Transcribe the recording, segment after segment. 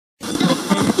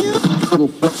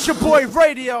It's your boy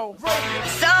Radio.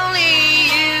 It's only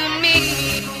you and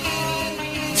me.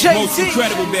 Most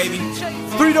incredible, baby.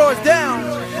 3 Doors Down.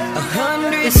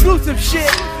 Exclusive shit.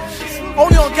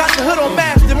 Only on Got the Hood on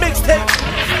Master mixtape.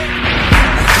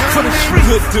 For the streets.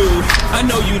 Good dude, I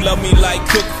know you love me like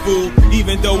cooked food.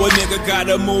 Even though a nigga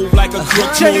gotta move like a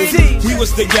crook move. We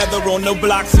was together on the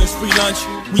block since free lunch.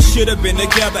 We should have been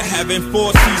together having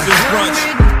 4 seasons brunch.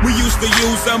 We used to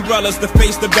use umbrellas to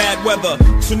face the bad weather.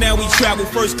 So now we travel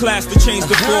first class to change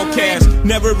the forecast.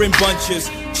 Never in bunches,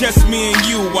 just me and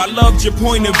you. I loved your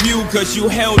point of view cause you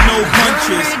held no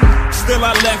punches. Still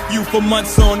I left you for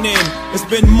months on end. It's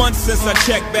been months since I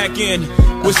checked back in.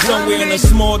 We're somewhere in a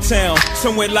small town,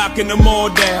 somewhere locking them all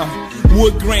down.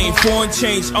 Wood grain, foreign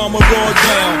change, armor all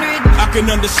down. I can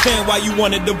understand why you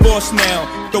want a divorce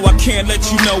now, though I can't let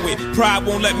you know it. Pride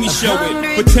won't let me show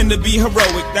it. Pretend to be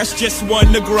heroic, that's just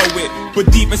one to grow it.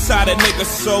 But deep inside a nigga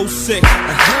so sick.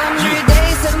 100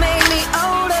 days have made me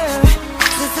older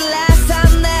since the last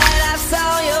time that I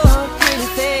saw your pretty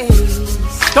face.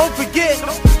 Don't forget,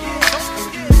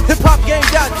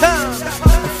 hiphopgame.com.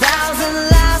 1,000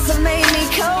 lives have made me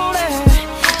colder.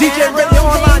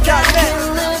 DJRadioOnline.net.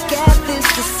 Look at this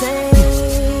the same.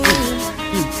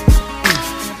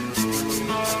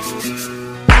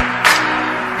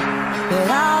 But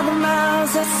all the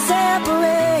miles that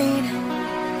separate,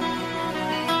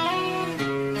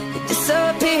 they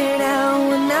disappear now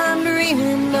when I'm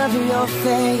dreaming of your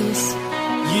face.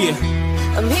 Yeah.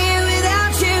 I'm here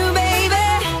without you, baby,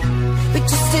 but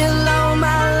you're still on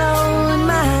my lonely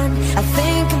mind. I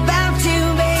think about you,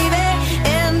 baby,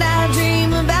 and I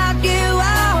dream about you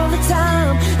all the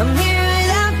time. I'm here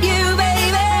without you,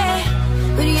 baby,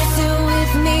 but you're still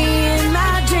with me in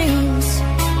my dreams.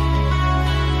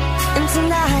 And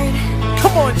tonight,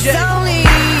 come on, Jay. It's only you.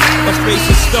 My face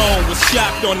of stone was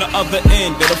shocked on the other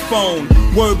end of the phone.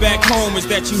 Word back home is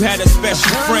that you had a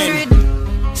special friend.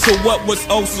 So what was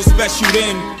oh so special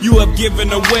then? You have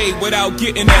given away without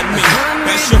getting at me.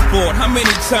 That's your fault, how many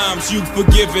times you've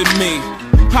forgiven me?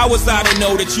 How was I to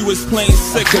know that you was plain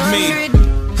sick of me?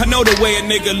 I know the way a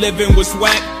nigga living was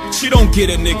whack. She don't get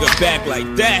a nigga back like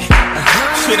that.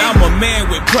 Shit, I'm a man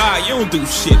with pride, you don't do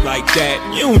shit like that.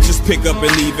 You don't just pick up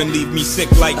and leave me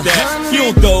sick like that. You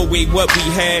don't throw away what we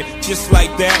had just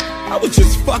like that. I was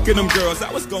just fucking them girls, I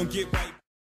was gonna get right.